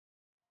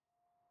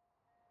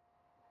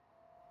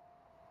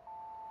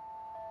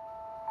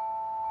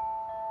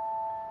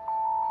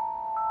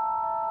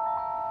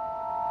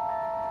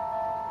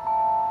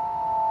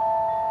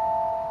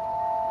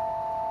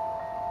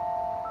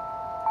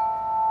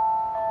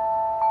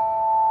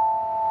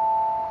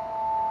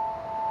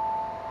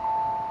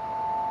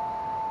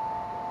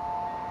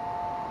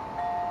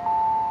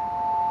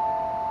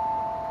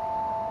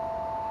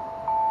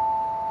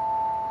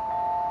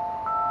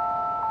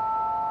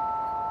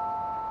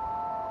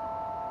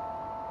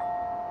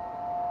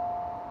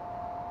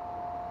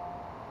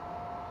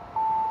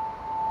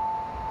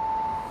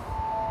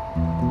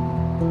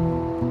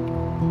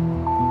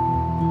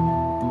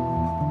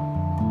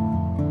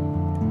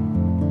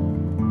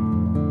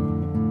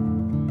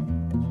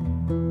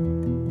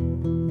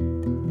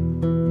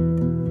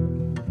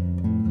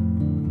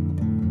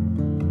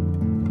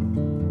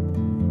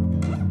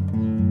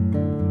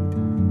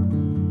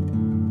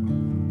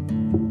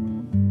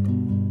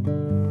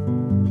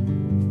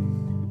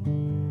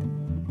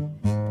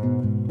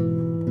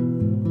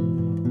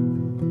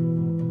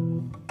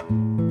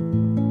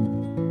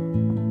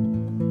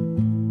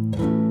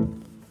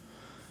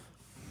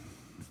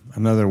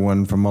another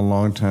one from a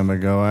long time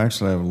ago. I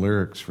actually have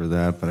lyrics for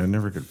that, but I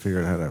never could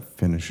figure out how to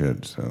finish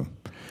it. So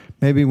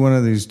maybe one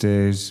of these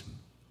days,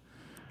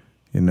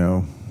 you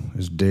know,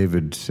 as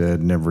David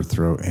said, never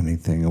throw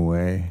anything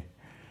away.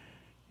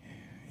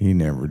 He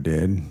never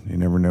did. You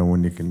never know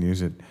when you can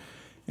use it.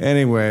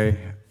 Anyway,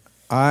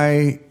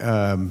 I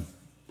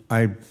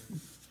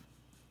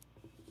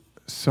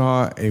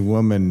saw a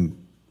woman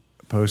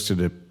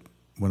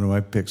one of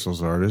my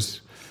Pixels artists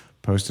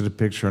posted a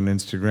picture on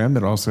Instagram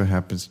that also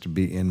happens to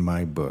be in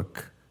my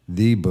book,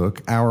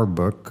 our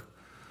book,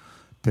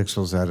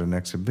 Pixels at an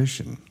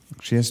Exhibition.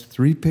 She has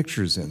 3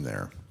 pictures in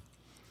there.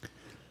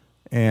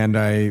 And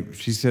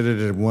she said it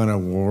had won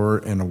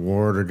an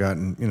award or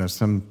gotten,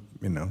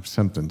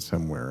 something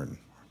somewhere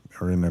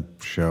or in a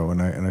show.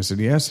 And I said,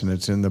 yes, and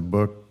it's in the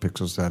book,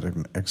 Pixels at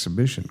an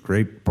Exhibition.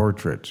 Great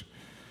portrait.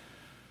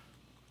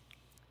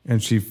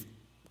 And she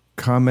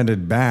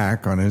commented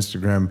back on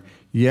Instagram,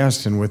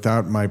 yes, and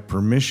without my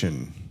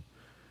permission.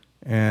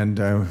 And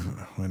I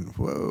went,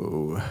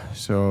 whoa.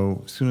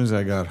 So as soon as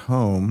I got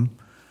home,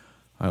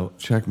 I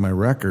checked my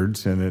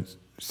records, and it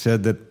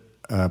said that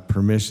a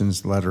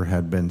permissions letter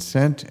had been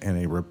sent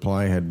and a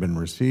reply had been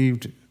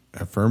received,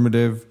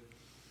 affirmative.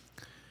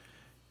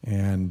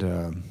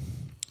 And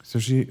so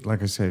she,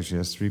 like I say, she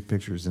has 3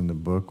 pictures in the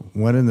book,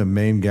 one in the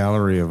main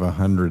gallery of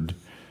 100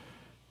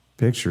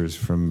 pictures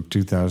from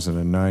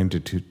 2009 to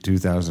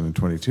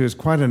 2022. It's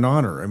quite an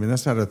honor. I mean,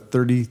 that's out of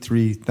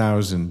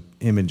 33,000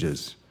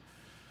 images.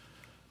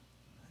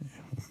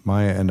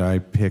 Maya and I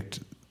picked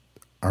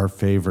our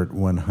favorite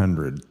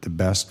 100, the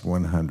best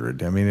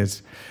 100. I mean,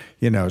 it's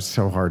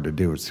so hard to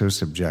do. It's so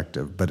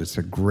subjective, but it's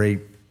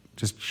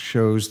just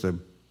shows the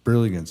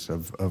brilliance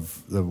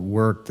of the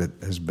work that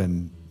has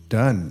been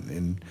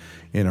done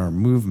in our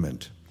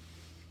movement.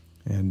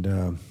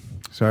 And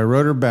so I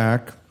wrote her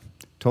back,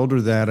 told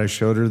her that. I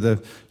showed her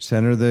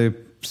sent her the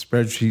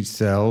spreadsheet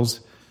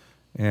cells,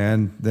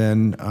 and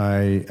then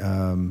I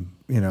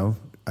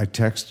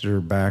texted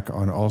her back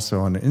also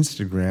on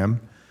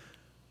Instagram,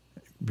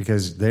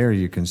 because there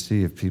you can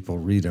see if people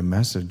read a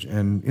message.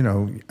 And,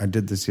 I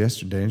did this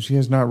yesterday, and she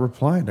has not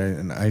replied.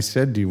 And I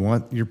said, do you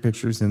want your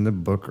pictures in the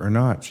book or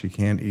not? She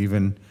can't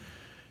even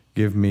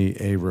give me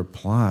a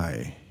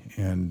reply.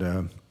 And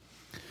there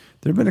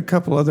have been a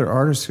couple other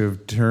artists who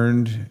have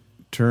turned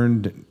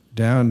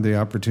down the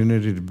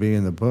opportunity to be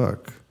in the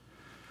book,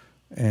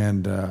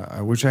 and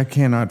which I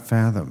cannot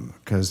fathom,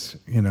 because,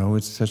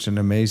 it's such an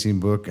amazing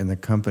book in the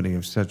company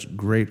of such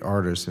great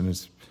artists, and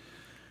it's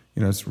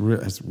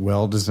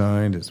well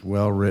designed, it's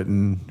well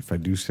written, if I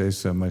do say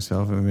so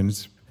myself. I mean,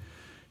 it's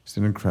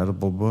an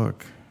incredible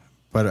book.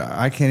 But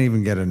I can't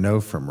even get a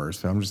no from her,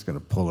 so I'm just going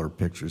to pull her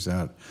pictures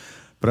out.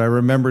 But I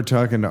remember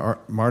talking to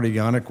Marty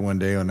Yannick one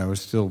day when I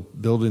was still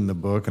building the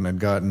book, and I'd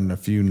gotten a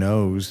few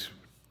no's,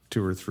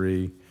 2 or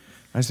 3.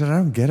 I said, I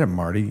don't get it,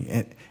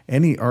 Marty.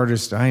 Any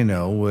artist I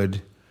know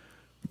would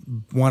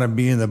want to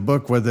be in the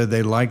book whether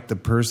they liked the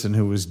person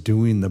who was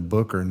doing the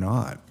book or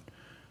not.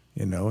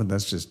 And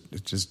it's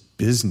just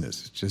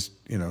business. It's just,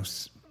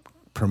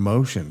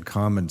 promotion,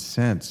 common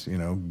sense,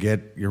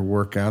 get your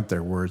work out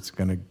there where it's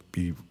going to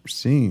be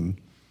seen.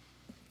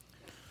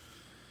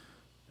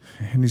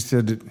 And he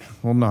said,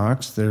 well,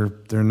 Knox, they're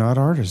not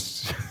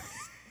artists.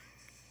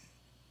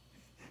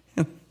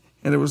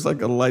 And it was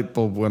like a light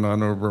bulb went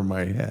on over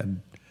my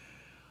head.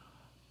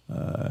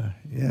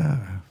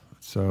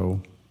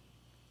 So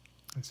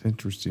it's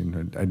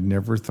interesting. I'd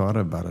never thought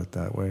about it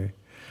that way.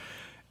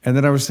 And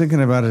then I was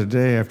thinking about it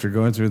today after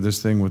going through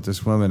this thing with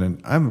this woman,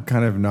 and I'm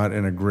kind of not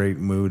in a great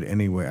mood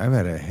anyway. I've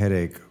had a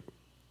headache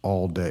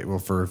all day, well,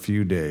 for a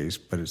few days,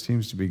 but it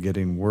seems to be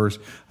getting worse.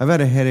 I've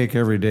had a headache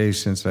every day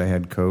since I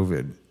had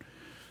COVID,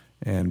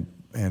 and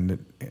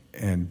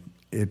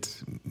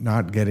it's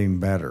not getting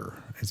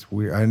better. It's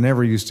weird. I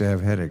never used to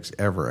have headaches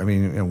ever. I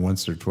mean,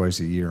 once or twice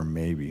a year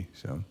maybe.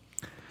 So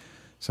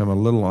I'm a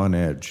little on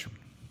edge.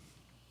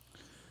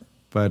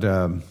 But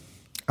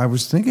I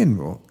was thinking,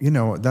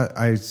 that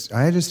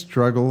I had to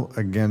struggle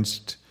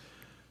against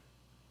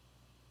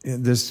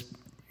this,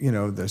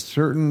 the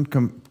certain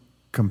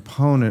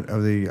component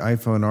of the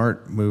iPhone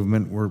art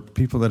movement were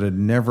people that had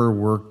never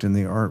worked in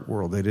the art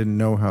world. They didn't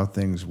know how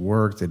things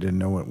worked. They didn't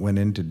know what went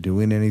into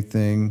doing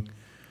anything,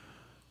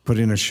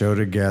 putting a show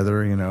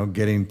together,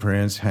 getting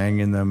prints,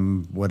 hanging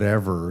them,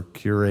 whatever,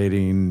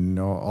 curating,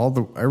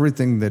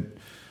 everything that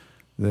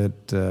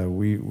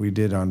we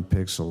did on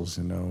Pixels,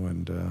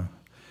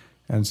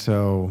 and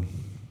so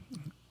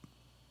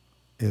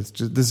this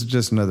is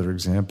just another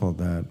example of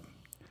that.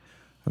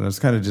 And it's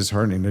kind of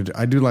disheartening.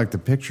 I do like the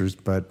pictures,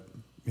 but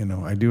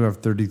I do have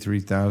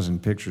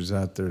 33,000 pictures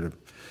out there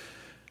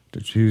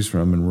to choose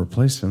from and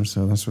replace them.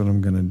 So that's what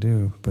I'm going to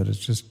do. But it's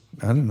just,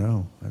 I don't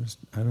know.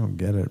 I don't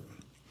get it.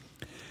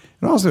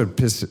 And also it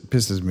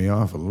pisses me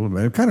off a little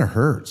bit. It kind of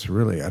hurts,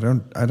 really. I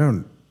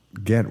don't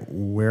get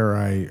where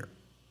I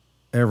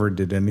ever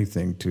did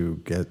anything to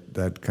get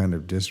that kind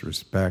of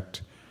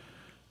disrespect.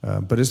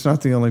 But it's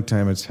not the only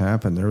time it's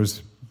happened. There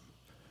was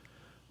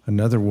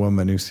another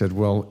woman who said,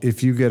 well,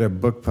 if you get a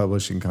book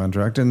publishing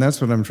contract, and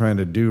that's what I'm trying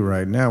to do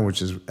right now,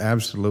 which is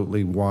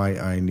absolutely why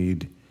I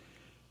need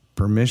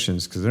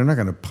permissions, because they're not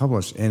going to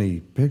publish any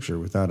picture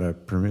without a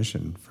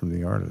permission from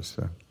the artist.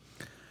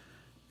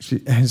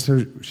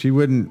 So she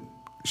wouldn't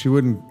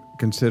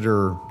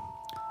consider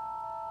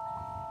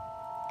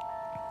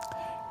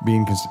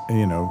being,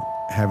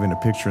 having a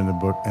picture in the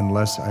book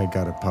unless I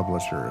got a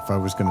publisher. If I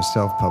was going to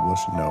self-publish,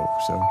 no.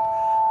 So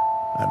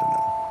I don't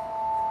know.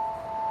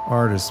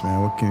 Artists,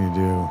 man, what can you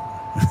do?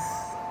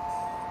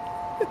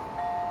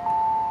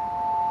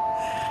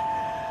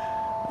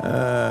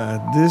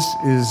 This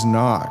is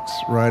Knox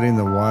riding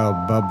the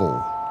wild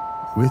bubble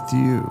with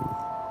you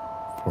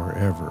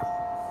forever.